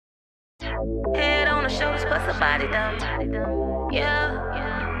Head on the shoulders, plus a body down. Yeah.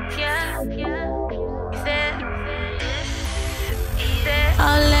 He said,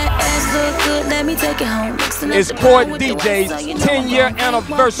 all that ass look good, let me take it home. It's Core DJs 10-year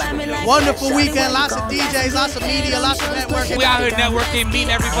anniversary. Wonderful weekend, lots of DJs, lots of media, lots of networking. We out here networking, meeting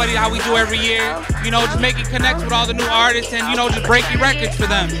everybody how we do every year. You know, just making connects with all the new artists and, you know, just breaking records for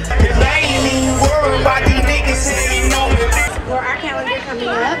them. For our calendar coming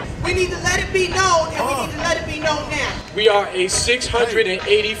up, We need to let it be known, and we need to let it be known now. We are a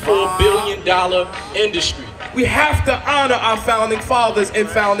 $684 billion industry. We have to honor our founding fathers and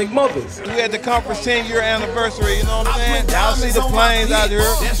founding mothers. We had the conference 10-year anniversary, you know what I'm saying? Y'all see the planes out here.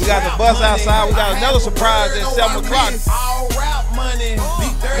 We got the bus outside. We got another surprise at 7 o'clock.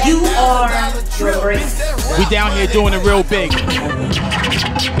 you are your great. We down here doing it real big.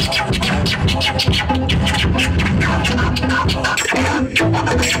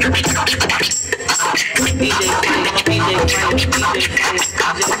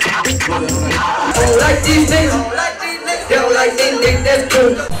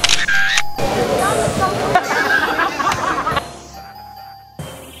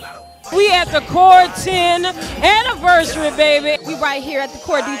 We at the Core 10 anniversary, baby. We right here at the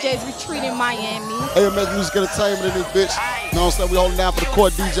Core DJs retreat in Miami. AMS Music Entertainment in this bitch. You know what I'm saying? We holding down for the Core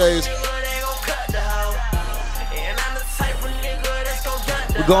DJs.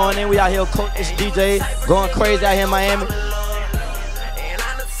 We going in, we out here, this DJ going crazy out here in Miami.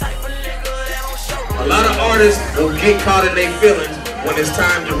 A lot of artists will get caught in their feelings when it's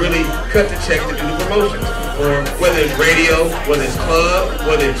time to really cut the check to do the promotions. Or whether it's radio, whether it's club,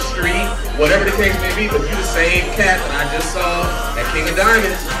 whether it's street, whatever the case may be, but you the same cat that I just saw at King of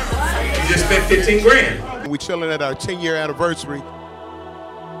Diamonds, you just spent 15 grand. We chilling at our 10-year anniversary.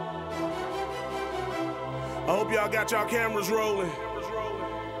 I hope y'all got y'all cameras rolling.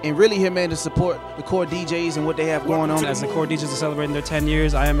 And really here, man, to support the Core DJs and what they have going on. As the Core DJs are celebrating their 10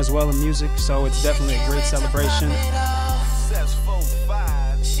 years, I am as well in music, so it's definitely a great celebration.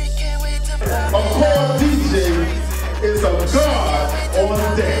 A Core DJ is a god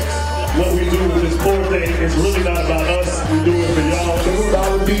on decks. What we do with this Core thing is really not about us. We do it for y'all.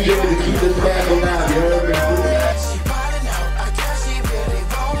 $2 DJ to keep this back alive, you heard me?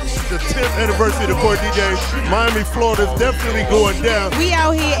 The 10th anniversary of the Core DJs. Miami, Florida is definitely going down. We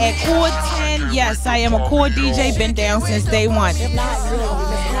out here at Core 10. Yes, I am a Core DJ, been down since day one.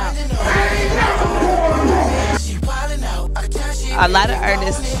 A lot of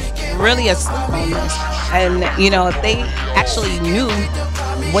artists really are stuck on this. And, you know, if they actually knew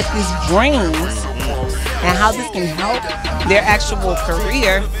what this brings and how this can help their actual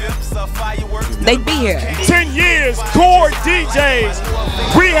career, they'd be here. 10 years, Core DJs.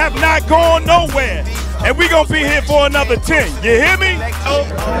 We have not gone nowhere. And we're going to be here for another 10. You hear me? Core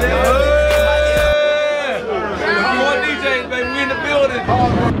DJs, baby, we in the building.